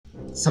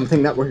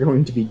Something that we're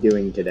going to be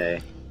doing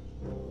today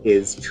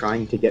is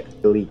trying to get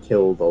Philly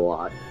killed a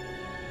lot.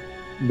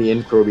 Me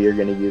and Kroby are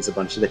going to use a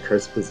bunch of the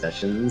cursed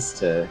possessions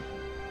to,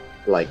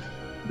 like,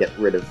 get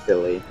rid of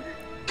Philly.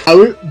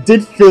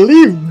 Did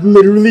Philly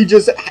literally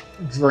just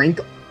drink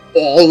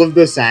all of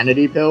the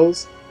sanity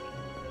pills?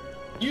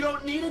 You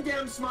don't need a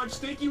damn smudge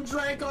stick, you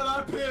drank all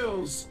our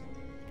pills!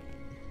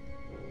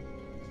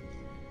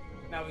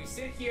 Now we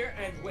sit here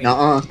and wait.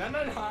 Nuh-uh. No.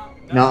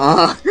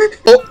 Nuh-uh.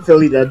 Oh,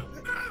 Philly dead.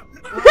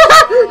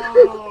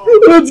 Oh.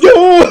 Let's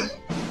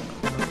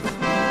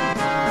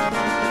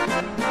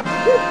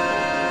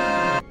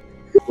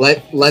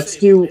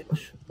go!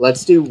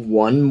 Let's do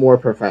one more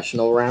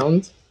professional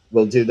round.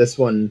 We'll do this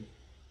one,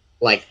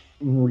 like,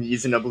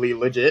 reasonably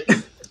legit.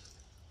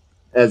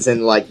 As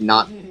in, like,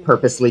 not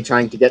purposely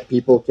trying to get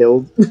people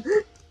killed.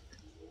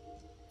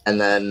 And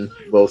then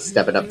we'll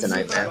step it up to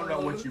Nightmare. I don't know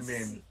what you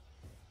mean.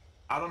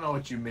 I don't know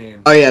what you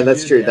mean. Oh yeah,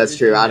 that's true, that's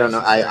true. I don't know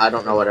I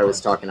don't know what I was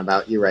talking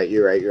about. You're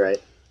right.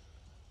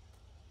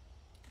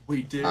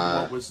 We did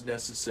what was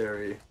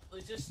necessary.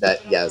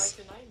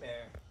 Yes.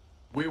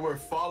 We were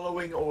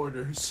following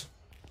orders.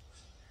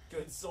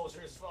 Good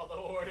soldiers follow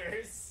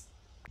orders.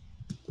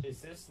 Is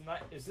this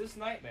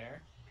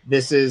Nightmare?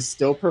 This is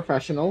still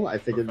professional. I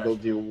figured we'll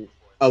do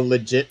a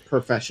legit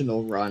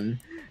professional run,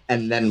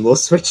 and then we'll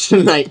switch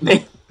to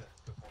Nightmare.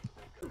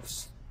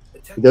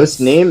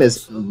 Ghost name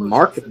is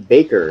Mark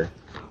Baker.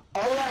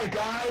 Alright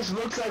guys,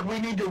 looks like we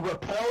need to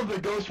repel the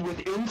ghost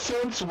with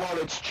incense while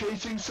it's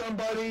chasing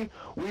somebody.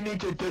 We need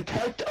to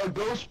detect a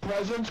ghost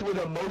presence with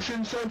a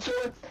motion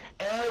sensor,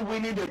 and we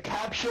need to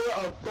capture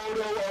a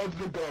photo of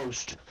the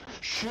ghost.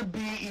 Should be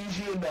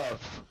easy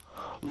enough.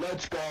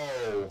 Let's go.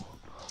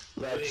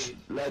 Let's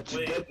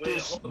get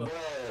this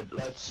bread.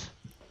 Let's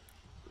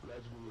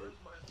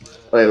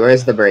Wait,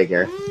 where's the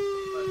breaker?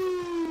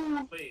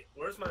 Wait,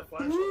 where's my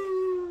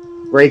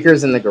flashlight?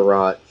 Breaker's in the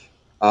garage.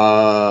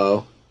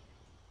 Oh,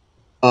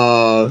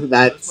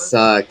 that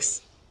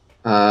sucks.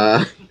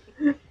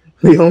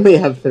 We only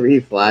have 3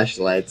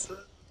 flashlights.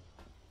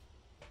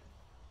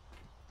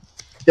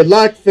 Good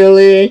luck,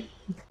 Philly!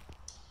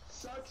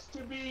 Sucks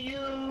to be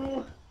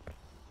you!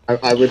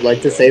 I would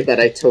like to say that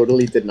I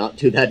totally did not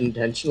do that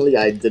intentionally.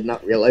 I did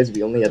not realize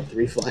we only had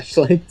 3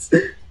 flashlights.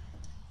 You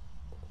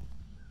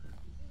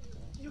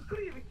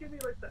couldn't even give me,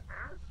 like, the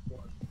ass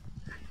one.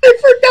 I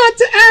forgot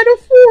to add a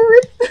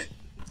 4th!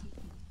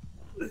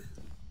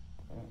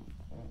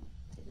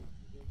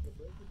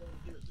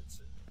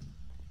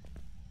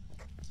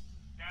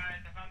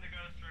 Guys, I found the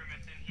ghost room.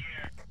 It's in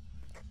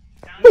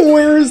here.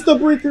 Where is the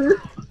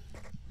breaker?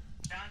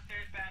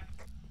 Downstairs back.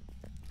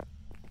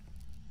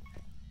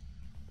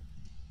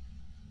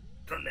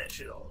 Turn that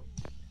shit on.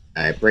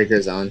 Alright,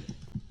 breaker's on.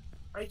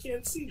 I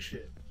can't see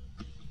shit.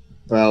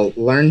 Well,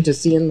 learn to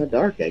see in the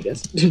dark, I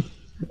guess. Okay,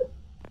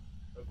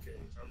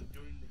 I'm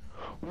doing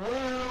the...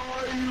 Where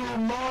are you,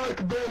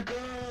 Mark Baker?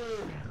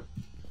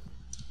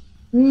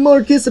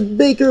 Marcus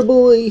Baker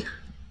boy!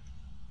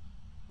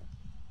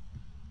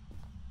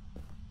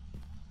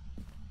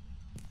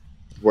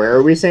 Where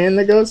are we saying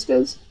the ghost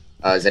is?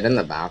 Oh, is it in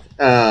the bath?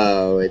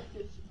 Oh,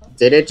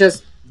 did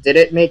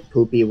it make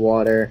poopy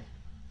water?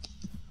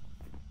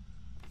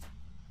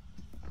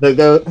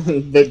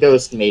 The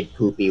ghost made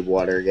poopy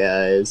water,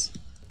 guys.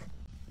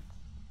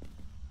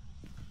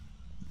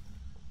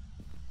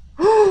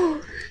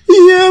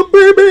 Yeah,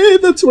 baby,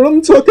 that's what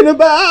I'm talking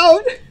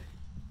about!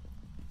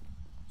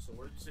 So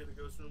where did you say the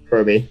ghost room was?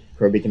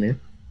 Kroby, come here.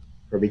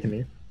 Kroby, come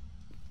here.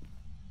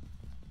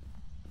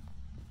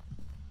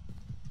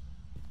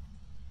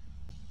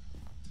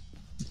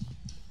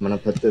 I'm gonna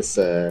put this,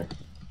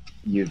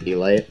 UV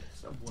light.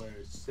 Somewhere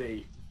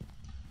safe.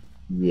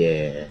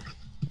 Yeah.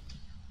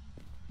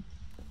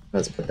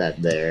 Let's put that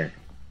there.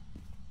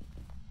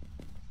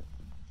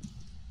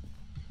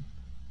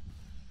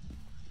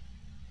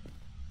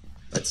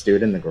 Let's do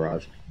it in the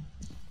garage.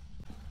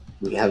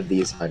 We have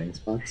these hiding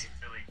spots.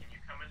 Billy, can you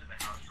come into the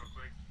house real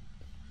quick?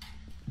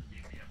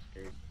 Meet me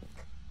upstairs.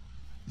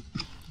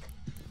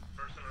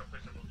 First, I'm gonna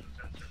place a motion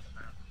sensor in the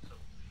bathroom, so...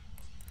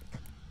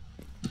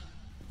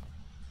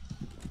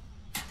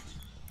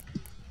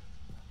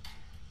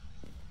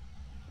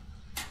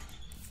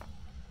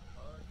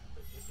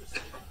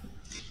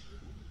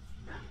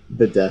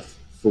 The deaf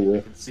fool.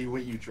 I can see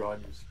what you draw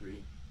on your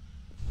screen.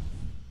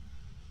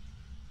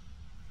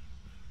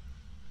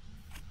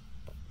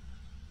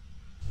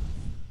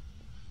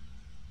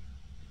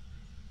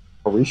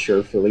 Are we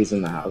sure Philly's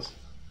in the house?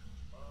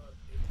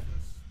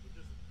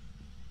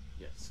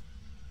 Yes.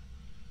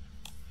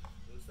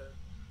 What was that?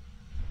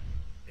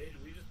 Hey,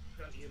 we just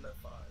got EMF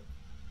 5.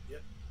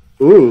 Yep.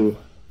 Ooh.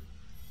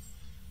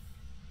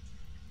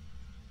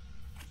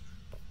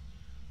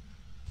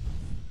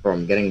 Bro,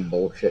 I'm getting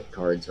bullshit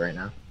cards right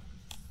now.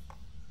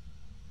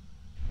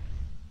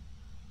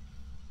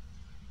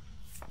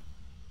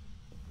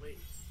 Wait.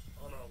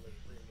 Oh no,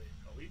 wait.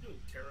 Are we doing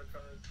tarot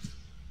cards?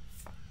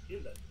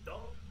 In the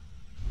dog?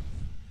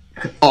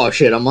 Oh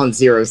shit, I'm on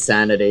 0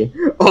 sanity.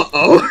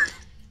 Uh-oh.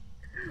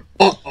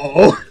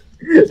 Uh-oh.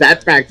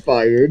 That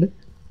backfired.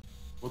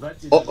 We'll that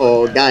did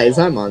Uh-oh, work at guys,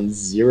 all. I'm on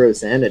 0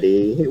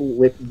 sanity.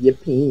 With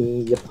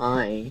yippee, yippie,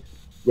 Right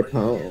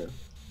yippoo. here.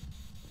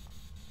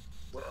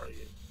 Where are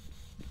you?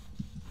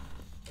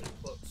 Are you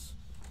close?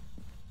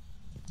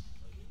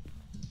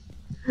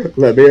 Are you?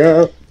 Let me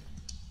out.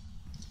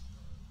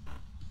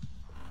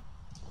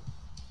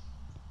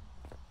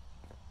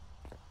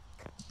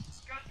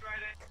 Ghost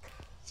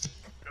riding.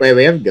 Wait,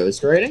 we have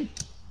ghostwriting?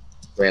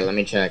 Wait, let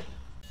me check.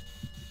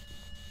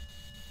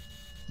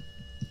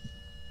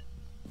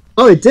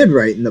 Oh, it did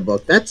write in the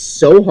book. That's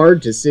so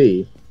hard to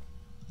see.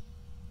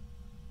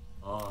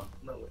 No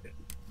way.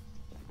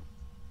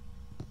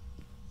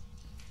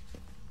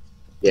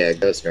 Yeah,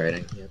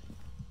 ghostwriting. Yep.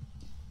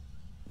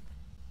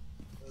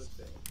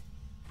 Okay.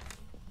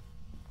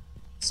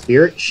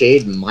 Spirit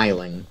Shade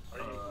Myling. Are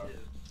you here?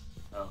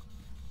 Oh.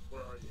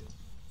 Where are you?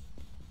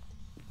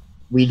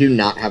 We do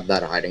not have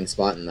that hiding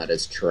spot, and that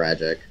is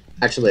tragic.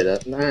 Actually,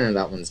 that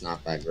one's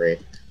not that great.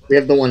 We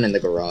have the one in the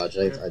garage.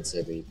 I'd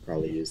say we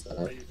probably use that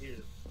Are up. you here?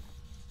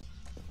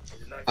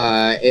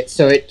 Are you not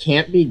So it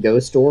can't be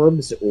ghost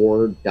orbs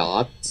or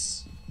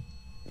dots.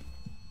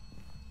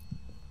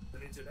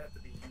 Then it should have to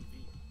be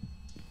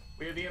UV.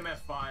 We have EMF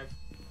 5.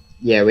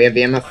 Yeah, we have I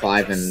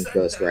EMF5 just and said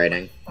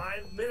ghostwriting. that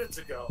like 5 minutes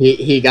ago.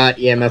 He got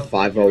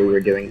EMF5 while we were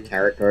doing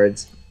tarot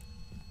cards.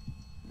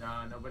 No,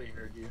 nobody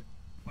heard you.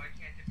 Why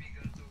can't it be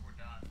ghost over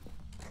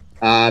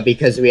dot?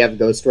 Because we have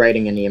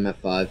ghostwriting and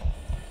EMF5.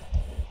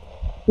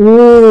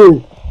 Ooh!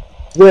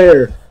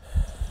 Where?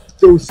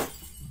 Those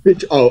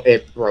bitch. Oh,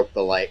 it broke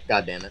the light.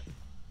 God damn it.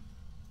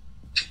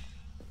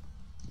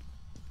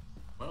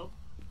 Well,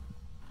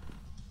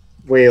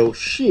 Well,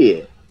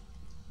 shit.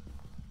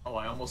 oh,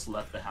 I almost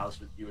left the house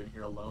with you in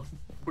here alone.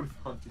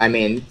 I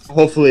mean,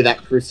 hopefully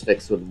that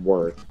crucifix would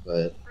work,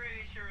 but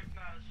Pretty sure it's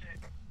not a shit.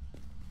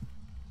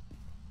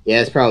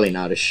 yeah, it's probably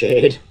not a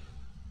shade.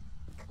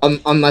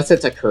 Unless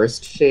it's a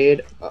cursed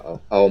shade. Uh-oh.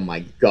 Oh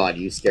my god,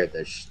 you scared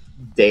the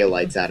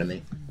daylights out of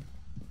me.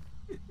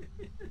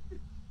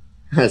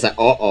 I was like,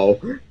 uh-oh.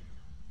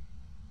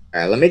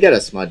 Alright, let me get a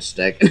smudge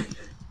stick.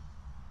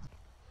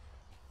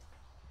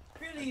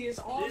 Really is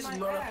on This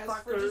my ass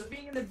for motherfucker- just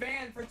being in the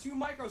van for 2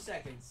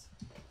 microseconds.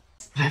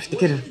 I have to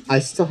get a. I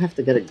still have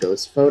to get a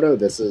ghost photo.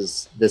 This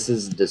is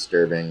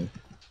disturbing.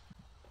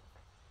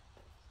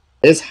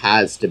 This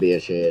has to be a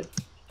shade.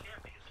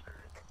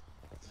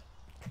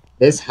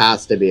 This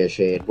has to be a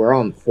shade. We're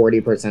on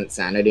 40%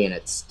 sanity and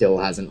it still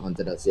hasn't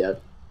hunted us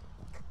yet.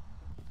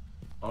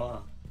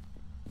 Oh.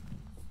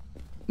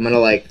 I'm gonna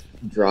like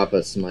drop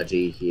a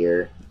smudgy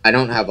here. I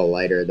don't have a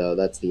lighter though.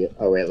 That's the.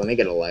 Oh wait, let me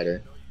get a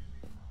lighter.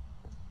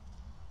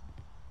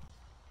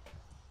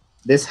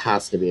 This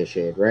has to be a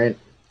shade, right?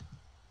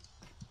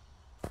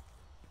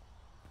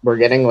 We're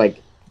getting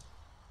like.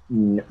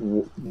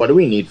 What do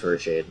we need for a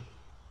shade?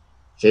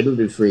 Shade would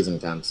be freezing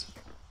temps.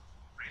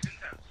 Freezing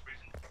temps,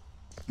 freezing temps.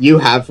 You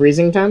have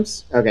freezing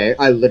temps? Okay,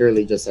 I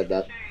literally just said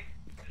that.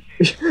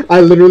 I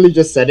literally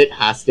just said it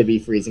has to be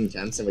freezing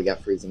temps, and we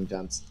got freezing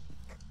temps.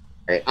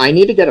 Alright, I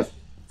need to get a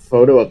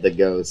photo of the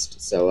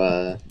ghost,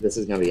 so, this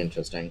is gonna be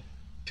interesting.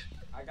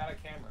 I got a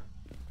camera.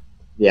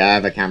 Yeah, I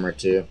have a camera,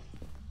 too.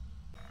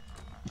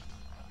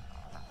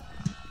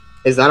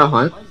 Is that a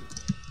hunt?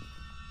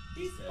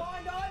 He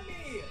spawned on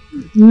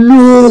me!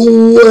 No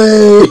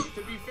way!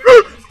 To be fair,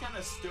 I just kind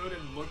of stood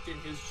and looked in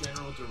his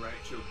general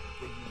direction.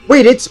 When you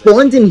Wait, it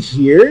spawned in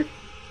here?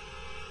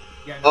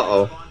 Yeah, no,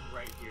 Uh-oh. it spawned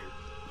right here.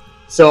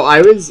 So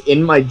I was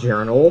in my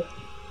journal.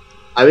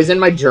 I was in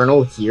my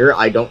journal here.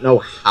 I don't know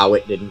how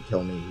it didn't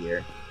kill me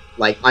here.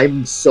 Like,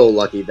 I'm so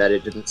lucky that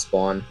it didn't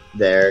spawn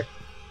there.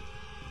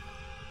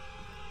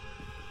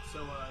 So,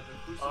 the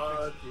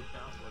crucifix did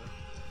not work.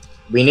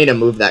 We need to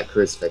move that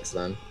crucifix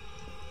then.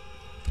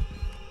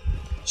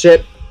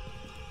 Shit.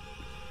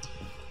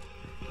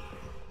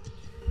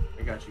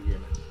 I got you, Gamer.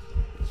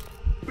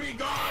 Be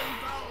gone,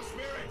 foul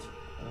spirit!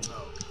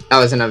 Oh. That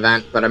was an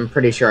event, but I'm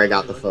pretty sure I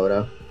got the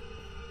photo.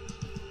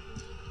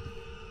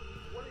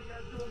 What are you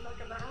guys doing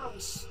back in the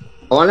house?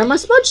 Oh, and my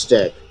smudge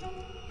stick.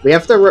 We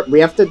have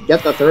to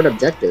get the third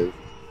objective.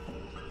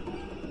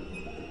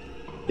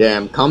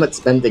 Damn, Comet's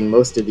spending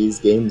most of these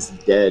games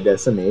dead,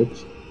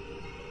 SMH.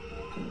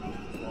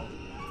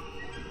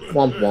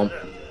 Womp womp.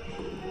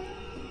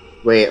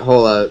 Wait,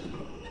 hold up.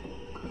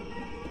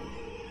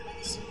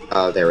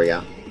 Oh, there we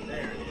go. There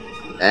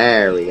it is.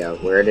 There we go.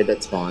 Where did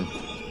it spawn?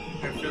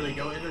 Here, Philly,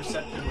 go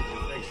intercept him with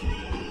your face.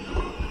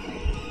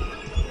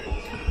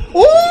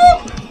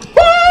 Oh!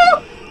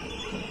 Oh!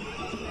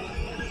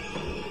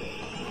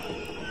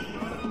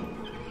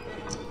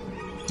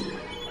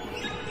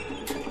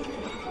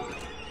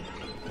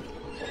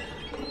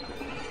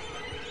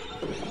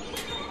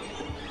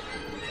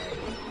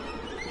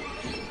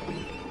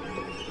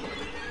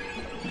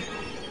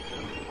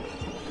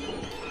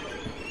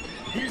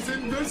 He's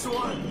in this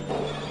one!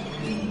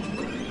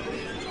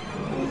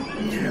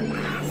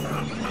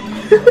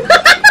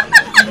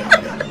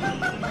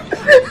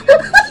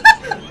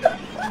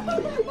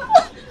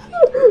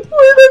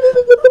 Where did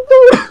it get the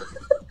photo?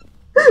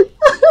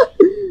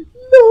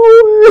 No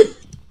way!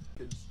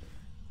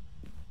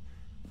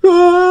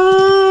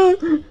 Ah!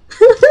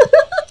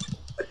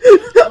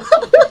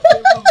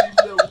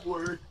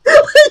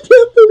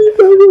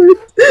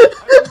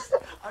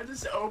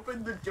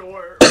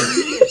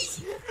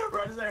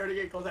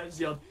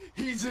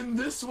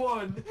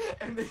 one,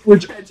 and then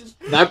Which- I just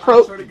that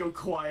I started to go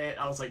quiet.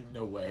 I was like,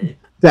 no way.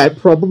 That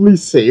probably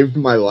saved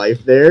my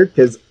life there,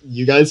 because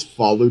you guys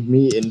followed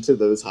me into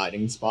those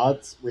hiding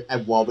spots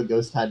while the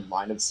ghost had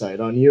line of sight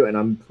on you, and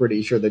I'm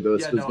pretty sure the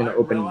ghost was going to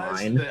open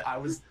mine.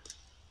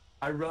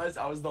 I realized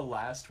I was the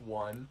last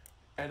one,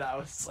 and I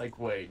was like,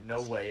 wait,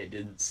 no way it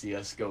didn't see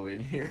us go in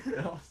here. And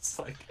I was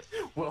like,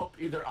 well,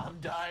 either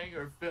I'm dying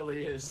or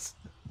Philly is.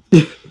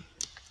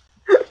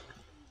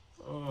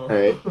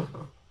 Alright.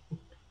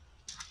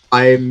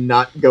 I'm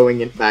not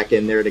going back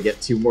in there to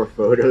get 2 more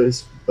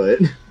photos, but...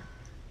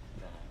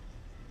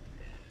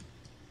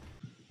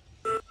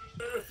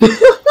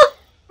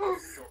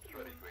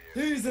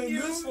 Who's in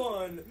this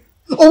one?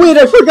 Oh wait,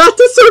 I forgot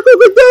to circle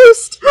the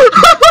ghost!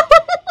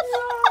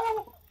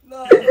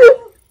 No.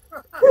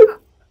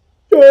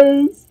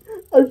 Guys,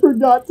 I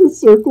forgot to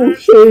circle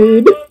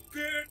Shade.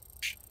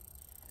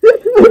 I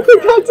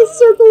forgot to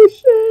circle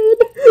Shade.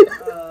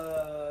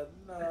 No.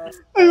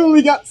 I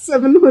only got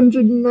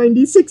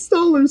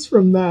 $796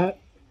 from that.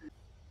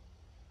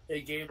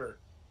 Hey, gamer.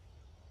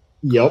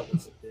 Yup.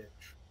 That's a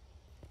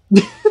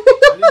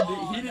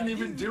bitch. He didn't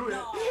even do it.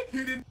 He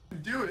didn't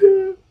do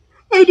it.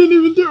 I didn't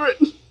even do it.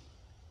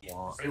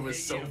 It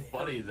was so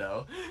funny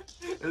though.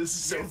 It was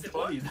so Yes, it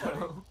funny was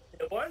though.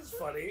 It was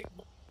funny.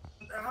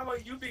 How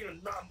about you being a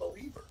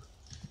non-believer?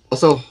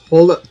 Also,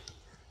 hold up.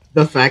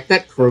 The fact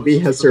that Kroby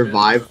was has just prepared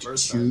survived the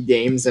first 2 time.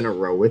 games in a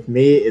row with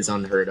me is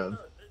unheard of.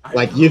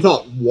 Like, you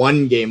thought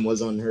 1 game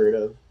was unheard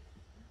of.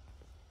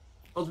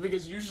 Well, it's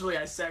because usually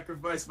I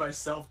sacrifice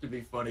myself to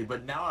be funny,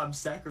 but now I'm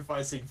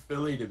sacrificing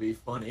Philly to be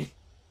funny.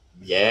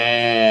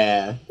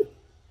 Yeah.